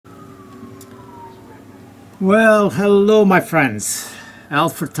Well, hello my friends. Al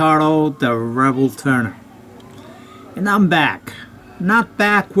Furtado, the Rebel Turner. And I'm back. Not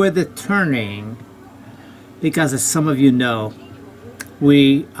back with the turning, because as some of you know,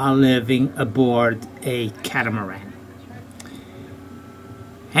 we are living aboard a catamaran.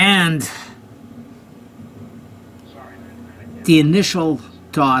 And the initial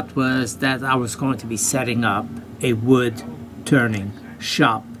thought was that I was going to be setting up a wood turning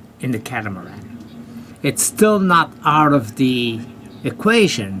shop in the catamaran. It's still not out of the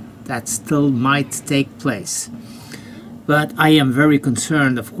equation. That still might take place. But I am very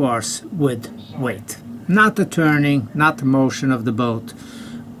concerned, of course, with weight. Not the turning, not the motion of the boat,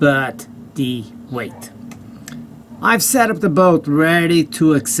 but the weight. I've set up the boat ready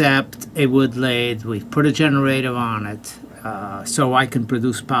to accept a wood lathe. We've put a generator on it so I can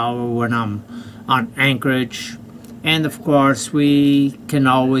produce power when I'm on anchorage. And of course, we can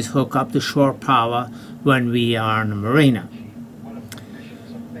always hook up the shore power when we are in the marina.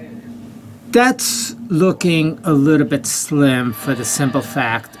 That's looking a little bit slim for the simple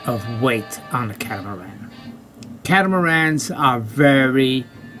fact of weight on a catamaran. Catamarans are very,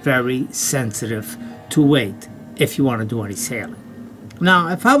 very sensitive to weight if you want to do any sailing. Now,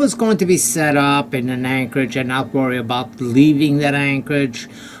 if I was going to be set up in an anchorage and not worry about leaving that anchorage,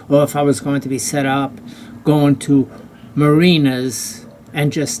 or if I was going to be set up going to marinas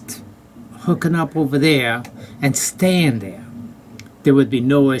and just hooking up over there and staying there, there would be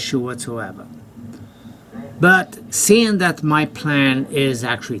no issue whatsoever. But seeing that my plan is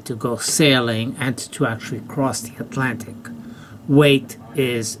actually to go sailing and to actually cross the Atlantic, weight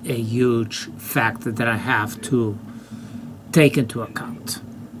is a huge factor that I have to take into account.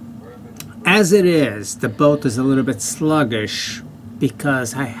 As it is, the boat is a little bit sluggish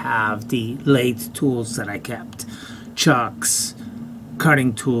because I have the lathe tools that I kept. Chucks,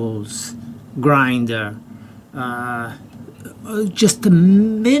 cutting tools, grinder, just the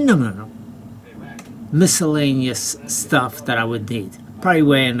minimum miscellaneous stuff that I would need, probably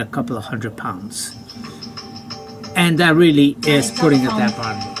weighing a couple of 100 pounds. And that really is putting a damp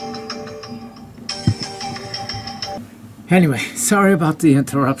on me. Anyway, sorry about the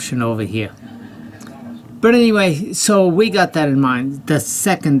interruption over here. But anyway, so we got that in mind. The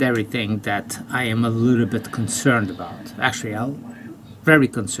secondary thing that I am a little bit concerned about, actually I'm very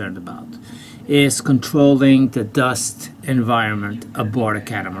concerned about, is controlling the dust environment aboard a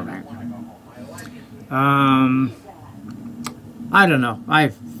catamaran. I don't know.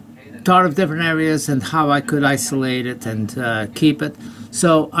 I've thought of different areas and how I could isolate it and keep it.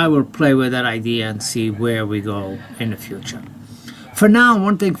 So I will play with that idea and see where we go in the future. For now,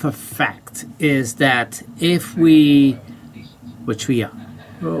 one thing for fact is that if we, which we are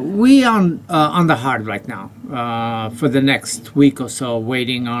on the hard right now for the next week or so,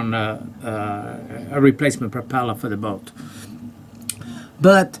 waiting on a replacement propeller for the boat.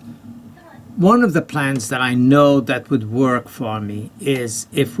 But one of the plans that I know that would work for me is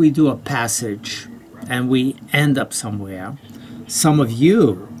if we do a passage and we end up somewhere, some of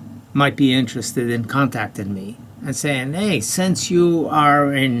you might be interested in contacting me and saying, hey, since you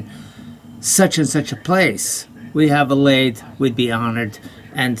are in such and such a place, we have a lathe, we'd be honored,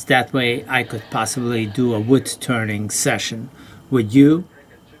 and that way I could possibly do a wood turning session with you.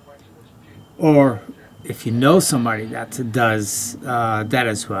 Or if you know somebody that does that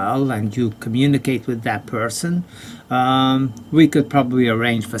as well and you communicate with that person, we could probably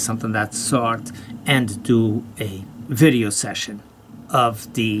arrange for something of that sort and do a video session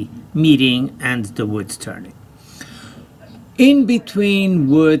of the meeting and the wood turning. In between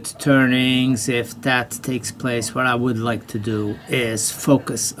wood turnings, if that takes place, what I would like to do is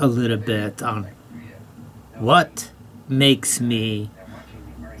focus a little bit on what makes me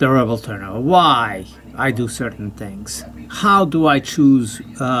the Rebel Turner, why I do certain things, how do I choose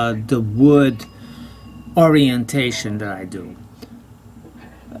the wood orientation that I do.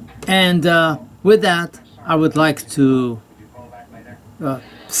 And with that, I would like to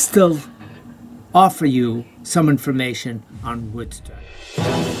still offer you some information on wood turning.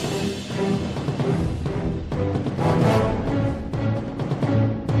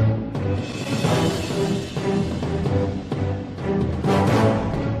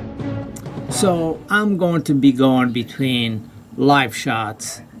 So I'm going to be going between live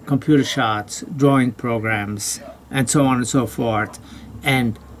shots, computer shots, drawing programs, and so on and so forth,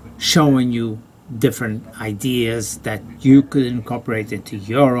 and showing you different ideas that you could incorporate into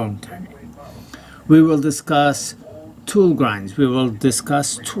your own turning. We will discuss tool grinds, we will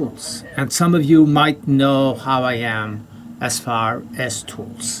discuss tools, and some of you might know how I am as far as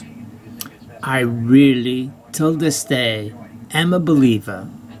tools. I really, till this day, am a believer,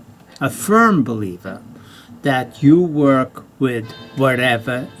 a firm believer, that you work with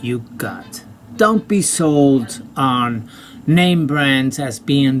whatever you got. Don't be sold on name brands as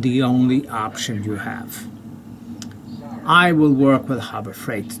being the only option you have. I will work with Harbor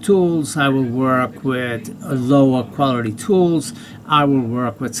Freight tools, I will work with lower quality tools, I will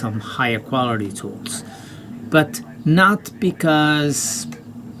work with some higher quality tools. But not because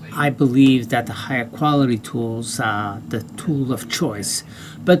I believe that the higher quality tools are the tool of choice,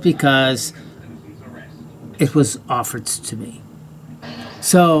 but because it was offered to me.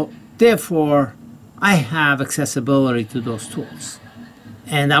 So therefore, I have accessibility to those tools.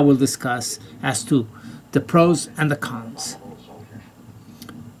 And I will discuss as to the pros and the cons.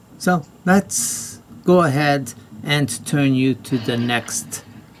 So let's go ahead and turn you to the next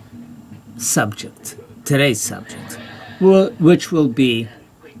subject, today's subject, which will be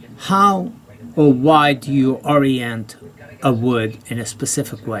how or why do you orient a wood in a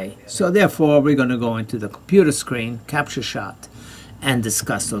specific way. So therefore, we're going to go into the computer screen, capture shot, and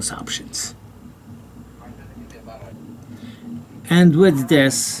discuss those options. And with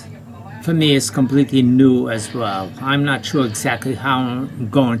this, for me, it's completely new as well. I'm not sure exactly how I'm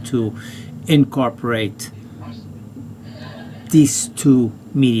going to incorporate these two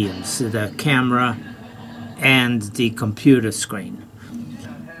mediums, the camera and the computer screen.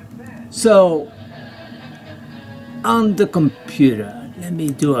 So on the computer, let me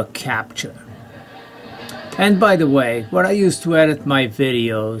do a capture. And by the way, what I use to edit my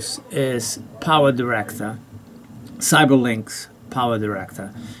videos is Power Director, Cyberlink's Power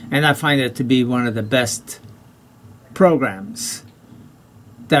Director, and I find it to be one of the best programs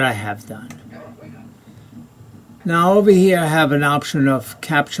that I have done. Now over here I have an option of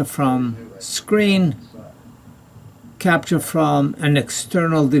capture from screen, capture from an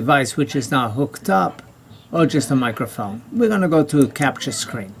external device which is not hooked up, or just a microphone. We're going to go to capture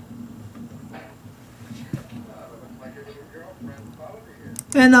screen.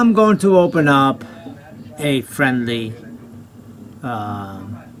 And I'm going to open up a friendly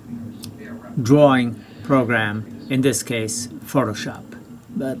drawing program, in this case Photoshop,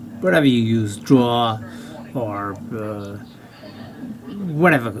 but whatever you use, Draw or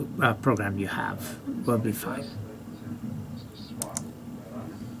whatever program you have will be fine.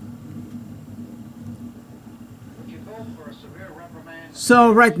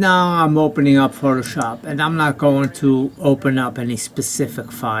 So right now I'm opening up Photoshop, and I'm not going to open up any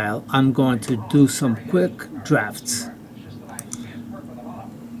specific file. I'm going to do some quick drafts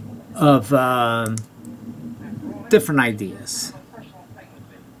of different ideas.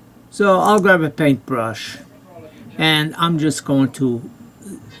 So I'll grab a paintbrush and I'm just going to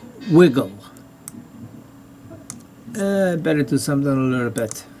wiggle. Better do something a little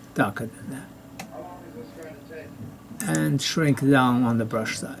bit darker than that. And shrink down on the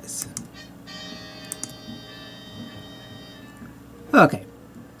brush size. Okay,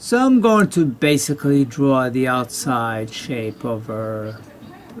 so I'm going to basically draw the outside shape over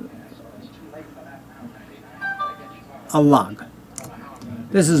a log.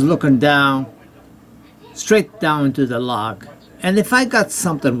 This is looking down, straight down into the log. And if I got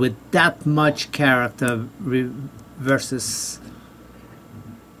something with that much character versus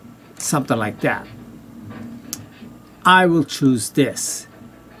something like that, I will choose this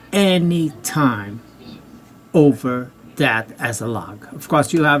any time over that as a log. Of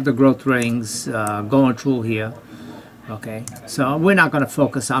course, you have the growth rings going through here. Okay, so we're not going to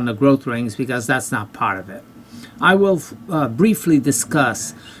focus on the growth rings because that's not part of it. I will briefly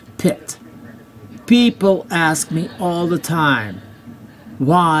discuss pit. People ask me all the time,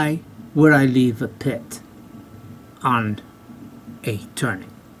 why would I leave a pit on a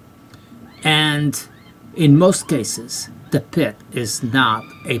turning? And in most cases, the pit is not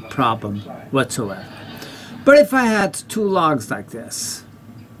a problem whatsoever. But if I had two logs like this,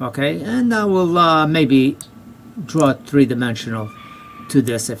 okay, and I will maybe draw three-dimensional to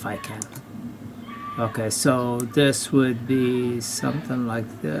this if I can. Okay, so this would be something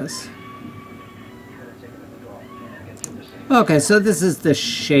like this. Okay, so this is the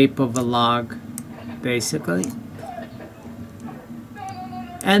shape of a log, basically.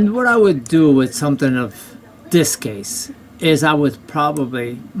 And what I would do with something of this case is I would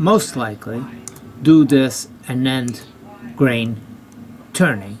probably, most likely, do this and end grain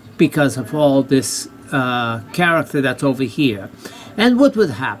turning because of all this character that's over here. And what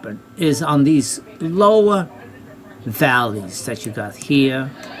would happen is on these lower valleys that you got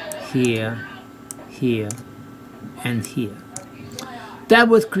here, here, here, and here, that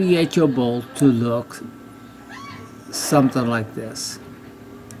would create your bowl to look something like this.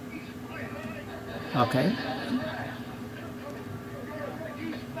 Okay.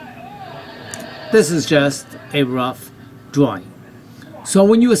 This is just a rough drawing. So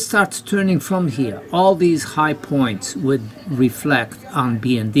when you start turning from here, all these high points would reflect on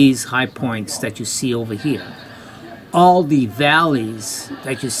being these high points that you see over here. All the valleys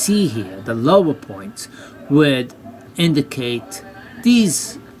that you see here, the lower points, would indicate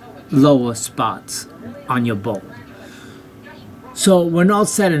these lower spots on your bowl. So when all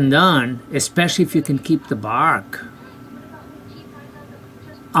said and done, especially if you can keep the bark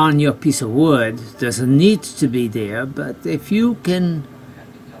on your piece of wood, doesn't need to be there, but if you can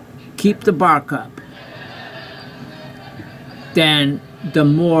keep the bark up, then the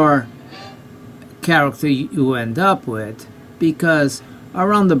more character you end up with, because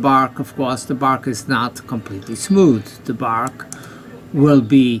around the bark, of course, the bark is not completely smooth. The bark will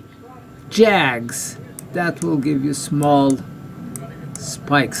be jags that will give you small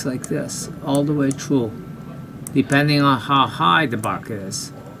spikes like this all the way through, depending on how high the bark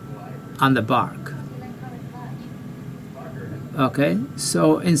is on the bark. Okay,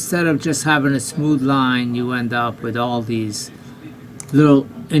 so instead of just having a smooth line, you end up with all these little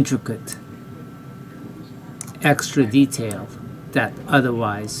intricate extra detail that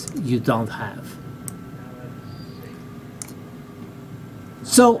otherwise you don't have.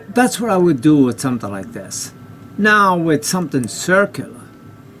 So that's what I would do with something like this. Now with something circular,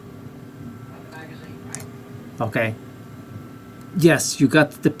 okay, yes, you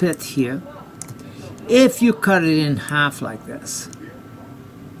got the pit here. If you cut it in half like this,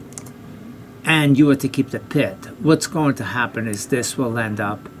 and you were to keep the pit, what's going to happen is this will end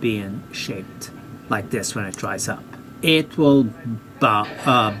up being shaped like this when it dries up. It will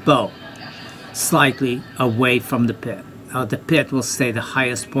bow slightly away from the pit. The pit will stay the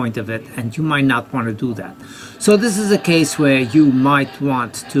highest point of it, and you might not want to do that. So this is a case where you might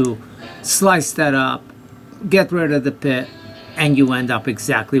want to slice that up, get rid of the pit, and you end up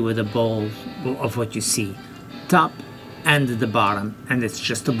exactly with a bowl of what you see, top and the bottom, and it's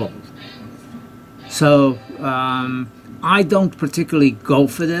just a bowl. So I don't particularly go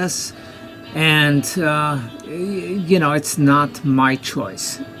for this, and you know, it's not my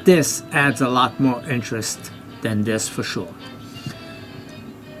choice. This adds a lot more interest than this for sure.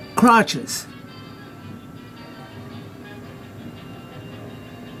 Crotches.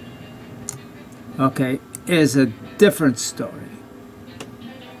 Okay, is a different story.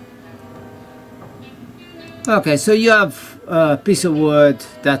 Okay, so you have a piece of wood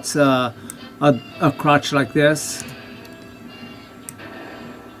that's a crotch like this.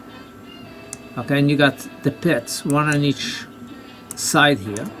 Okay, and you got the pits, one on each side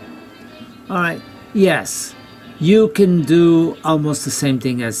here. All right, yes, you can do almost the same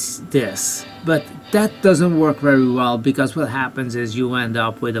thing as this, but that doesn't work very well, because what happens is you end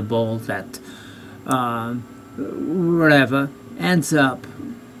up with a bowl that whatever ends up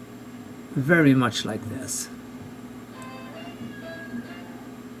very much like this.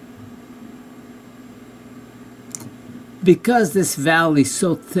 Because this valley is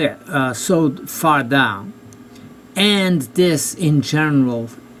so thick, so far down, and this in general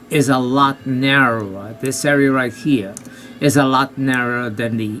is a lot narrower, this area right here is a lot narrower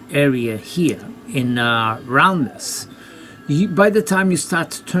than the area here in roundness. By the time you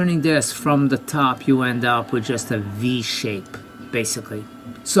start turning this from the top, you end up with just a V shape, basically.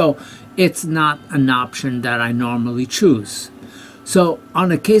 So it's not an option that I normally choose. So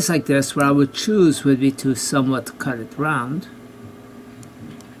on a case like this, what I would choose would be to somewhat cut it round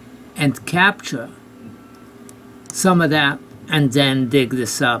and capture some of that, and then dig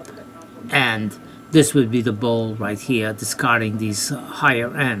this up, and this would be the bowl right here, discarding these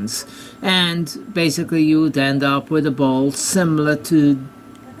higher ends. And basically you would end up with a bowl similar to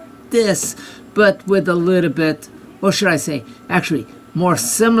this, but with a little bit, or should I say, actually more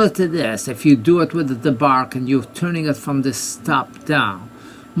similar to this, if you do it with the bark and you're turning it from this top down,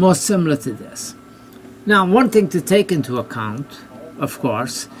 more similar to this. Now, one thing to take into account, of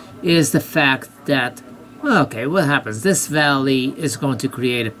course, is the fact that, well, okay, what happens? This valley is going to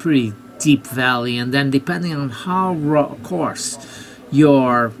create a pretty deep valley, and then depending on how coarse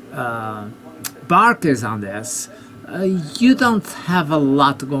your bark is on this, you don't have a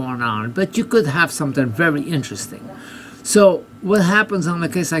lot going on, but you could have something very interesting. So what happens on a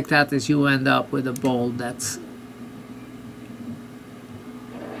case like that is you end up with a bowl that's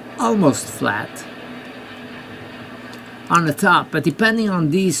almost flat on the top, but depending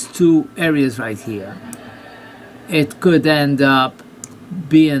on these two areas right here, it could end up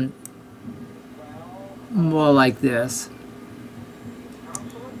being more like this.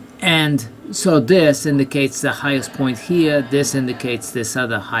 And so this indicates the highest point here, this indicates this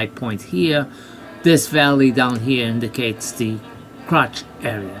other high point here, this valley down here indicates the crotch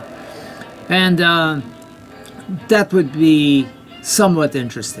area. And that would be somewhat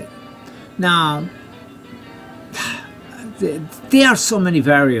interesting. Now, there are so many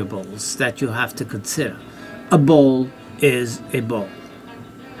variables that you have to consider. A bowl is a bowl.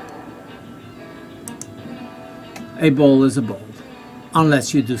 A bowl is a bowl,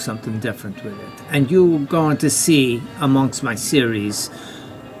 unless you do something different with it. And you're going to see amongst my series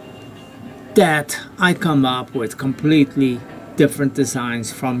that I come up with completely different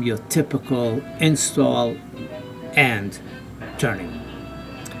designs from your typical install and turning.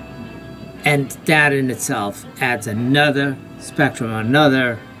 And that in itself adds another spectrum,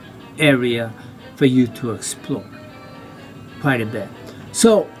 another area for you to explore quite a bit.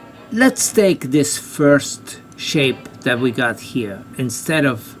 So let's take this first shape that we got here. Instead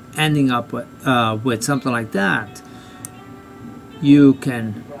of ending up with something like that, you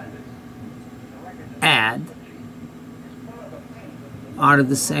can add, out of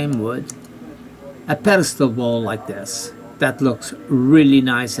the same wood, a pedestal bowl like this that looks really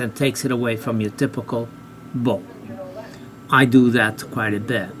nice and takes it away from your typical bowl. I do that quite a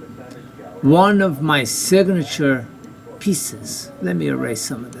bit. One of my signature pieces, let me erase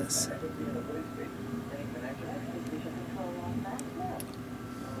some of this.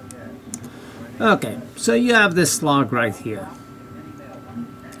 Okay, so you have this log right here,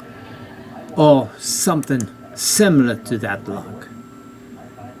 or something similar to that log.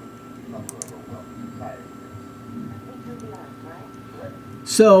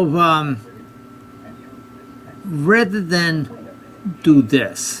 So rather than do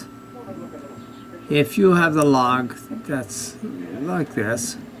this, if you have the log that's like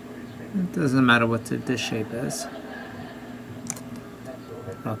this, it doesn't matter what this shape is.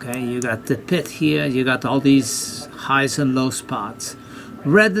 Okay, you got the pit here, you got all these highs and low spots.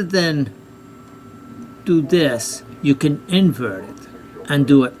 Rather than do this, you can invert it and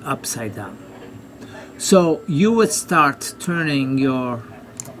do it upside down. So you would start turning your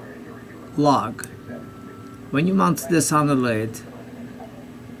log. When you mount this on the lid,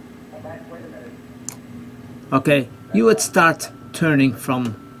 okay, you would start turning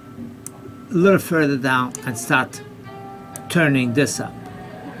from a little further down and start turning this up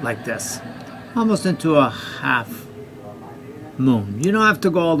like this, almost into a half moon. You don't have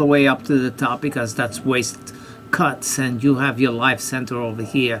to go all the way up to the top because that's waste cuts and you have your life center over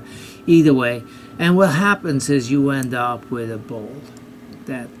here either way. And what happens is you end up with a bowl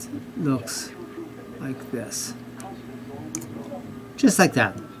that looks like this, just like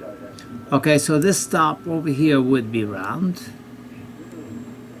that. Okay, so this top over here would be round,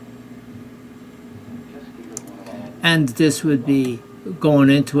 and this would be going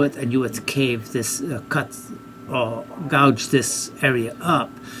into it, and you would cave this, cut or gouge this area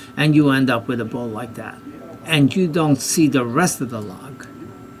up, and you end up with a bowl like that. And you don't see the rest of the log.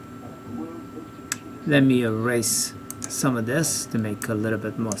 Let me erase some of this to make a little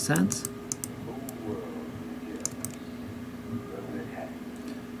bit more sense.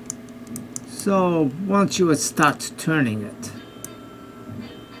 So once you would start turning it,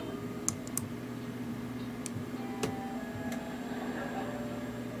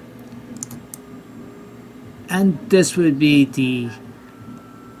 and this would be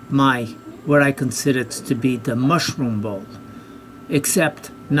what I consider to be the mushroom bowl,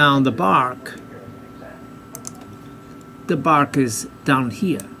 except now the bark is down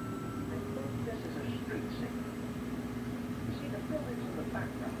here.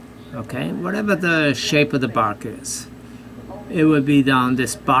 Okay, whatever the shape of the bark is, it would be down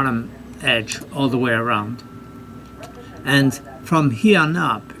this bottom edge all the way around. And from here on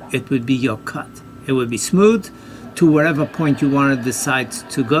up, it would be your cut. It would be smooth to wherever point you want to decide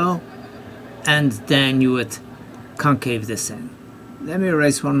to go, and then you would concave this in. Let me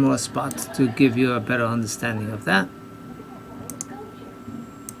erase one more spot to give you a better understanding of that.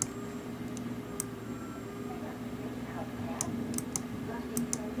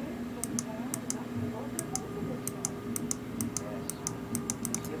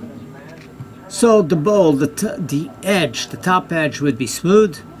 So the bowl, the edge, the top edge would be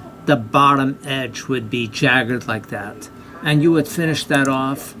smooth, the bottom edge would be jagged like that. And you would finish that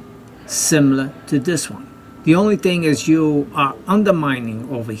off similar to this one. The only thing is you are undermining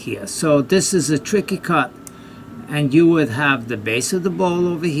over here. So this is a tricky cut, and you would have the base of the bowl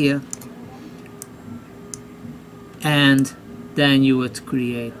over here, and then you would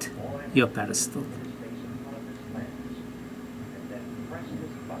create your pedestal.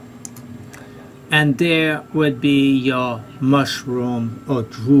 And there would be your mushroom or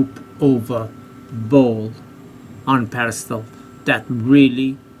droop over bowl on pedestal that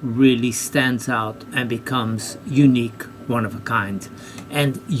really stands out and becomes unique one of a kind,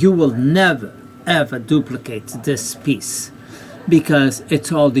 and you will never ever duplicate this piece because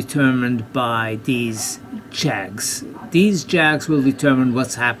it's all determined by these jags. These jags will determine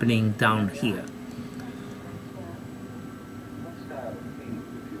what's happening down here.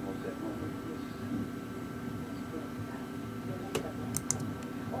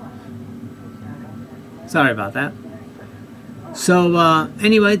 Sorry about that. So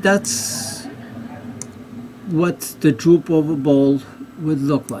anyway, that's what the droop over bowl would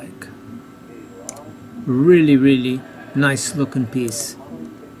look like. Really, really nice looking piece,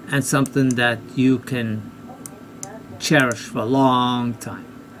 and something that you can cherish for a long time.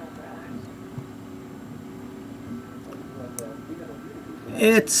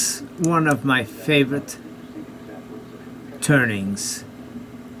 It's one of my favorite turnings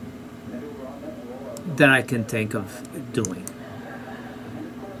that I can think of doing.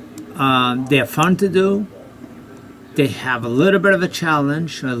 They're fun to do. They have a little bit of a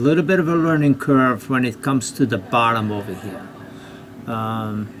challenge, a little bit of a learning curve when it comes to the bottom over here.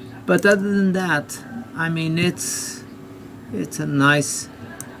 But other than that, I mean, it's a nice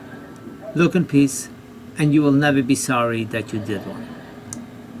looking piece, and you will never be sorry that you did one.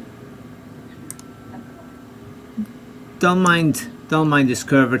 Don't mind this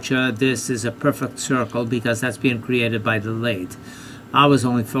curvature. This is a perfect circle because that's being created by the lathe. I was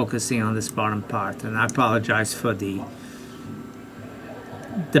only focusing on this bottom part, and I apologize for the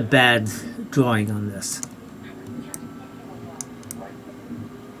bad drawing on this.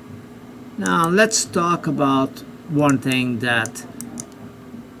 Now let's talk about one thing that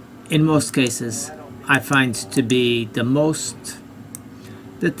in most cases I find to be the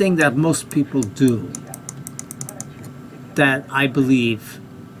thing that most people do, that I believe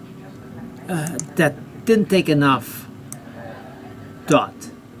that didn't take enough thought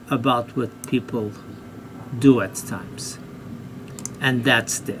about what people do at times, and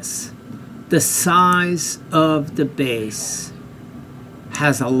that's this. The size of the base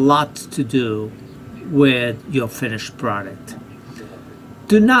has a lot to do with your finished product.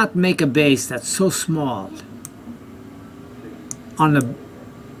 Do not make a base that's so small on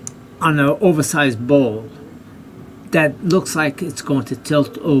an oversized bowl that looks like it's going to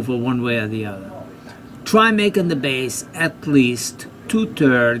tilt over one way or the other. Try making the base at least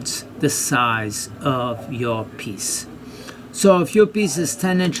 2/3 the size of your piece. So if your piece is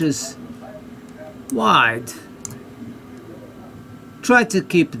 10 inches wide, try to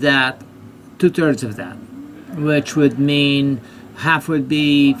keep that 2/3 of that, which would mean half would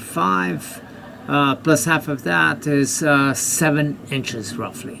be 5, plus half of that is 7 inches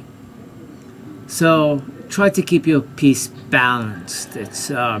roughly. So try to keep your piece balanced. It's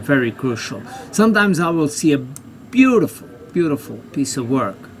very crucial. Sometimes I will see a beautiful, beautiful piece of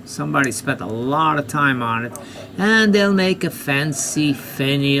work. Somebody spent a lot of time on it, and they'll make a fancy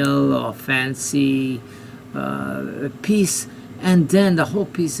finial or fancy piece, and then the whole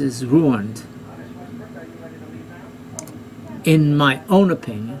piece is ruined, in my own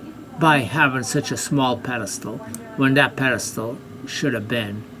opinion, by having such a small pedestal when that pedestal should have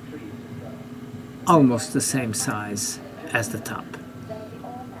been almost the same size as the top.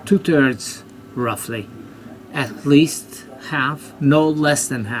 2/3 roughly, at least half, no less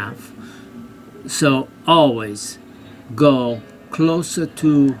than half. So always go closer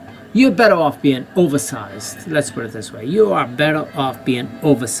to, you're better off being oversized. Let's put it this way. You are better off being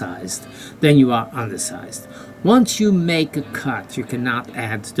oversized than you are undersized. Once you make a cut, you cannot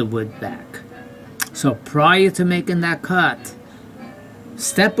add the wood back. So prior to making that cut,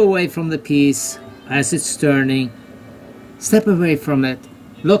 step away from the piece as it's turning, step away from it,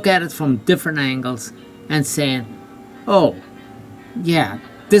 look at it from different angles, and saying, oh, yeah,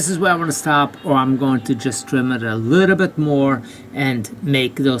 this is where I want to stop, or I'm going to just trim it a little bit more and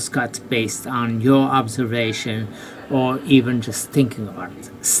make those cuts based on your observation or even just thinking about it.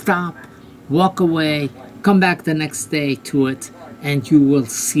 Stop, walk away, come back the next day to it, and you will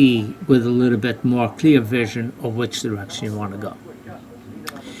see with a little bit more clear vision of which direction you want to go.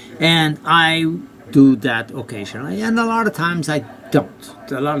 And I do that occasionally, and a lot of times I don't.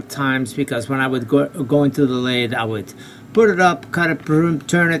 A lot of times, because when I would go into the lathe, I would put it up, cut it,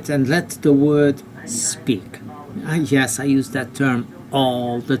 turn it, and let the wood speak. Yes, I use that term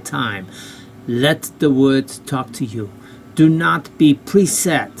all the time. Let the wood talk to you. Do not be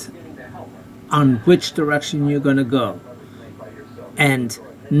preset on which direction you're going to go, and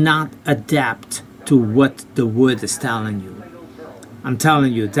not adapt to what the wood is telling you. I'm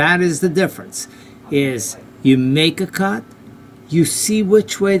telling you, that is the difference. Is you make a cut, you see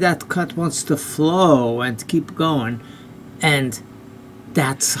which way that cut wants to flow and keep going, and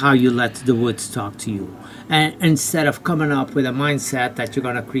that's how you let the wood talk to you. And instead of coming up with a mindset that you're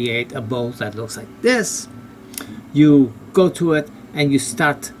going to create a boat that looks like this, you go to it and you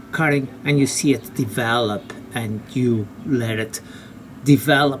start cutting and you see it develop, and you let it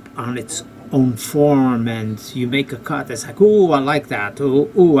develop on its own form, and you make a cut that's like, oh, I like that,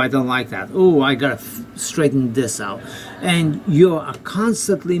 oh, I don't like that, oh, I gotta straighten this out. And you are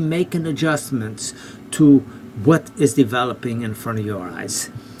constantly making adjustments to what is developing in front of your eyes.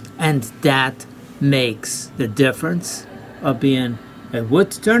 And that makes the difference of being a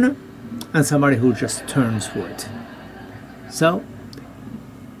wood turner and somebody who just turns wood. So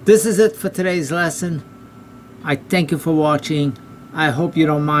this is it for today's lesson. I thank you for watching. I hope you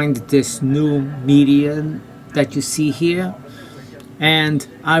don't mind this new media that you see here, and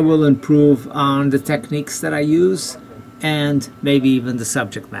I will improve on the techniques that I use and maybe even the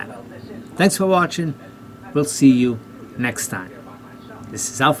subject matter. Thanks for watching. We'll see you next time.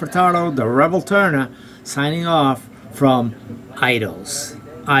 This is Alfred Tardo, the Rebel Turner, signing off from Idos.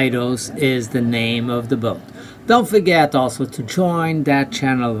 Idos is the name of the boat. Don't forget also to join that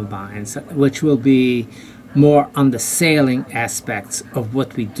channel of mine, which will be more on the sailing aspects of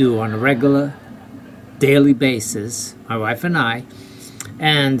what we do on a regular daily basis, my wife and I.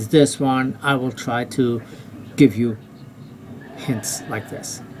 And this one, I will try to give you hints like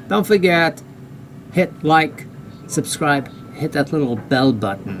this. Don't forget, hit like, subscribe, hit that little bell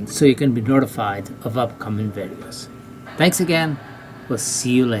button so you can be notified of upcoming videos. Thanks again. We'll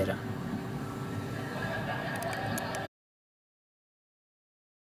see you later.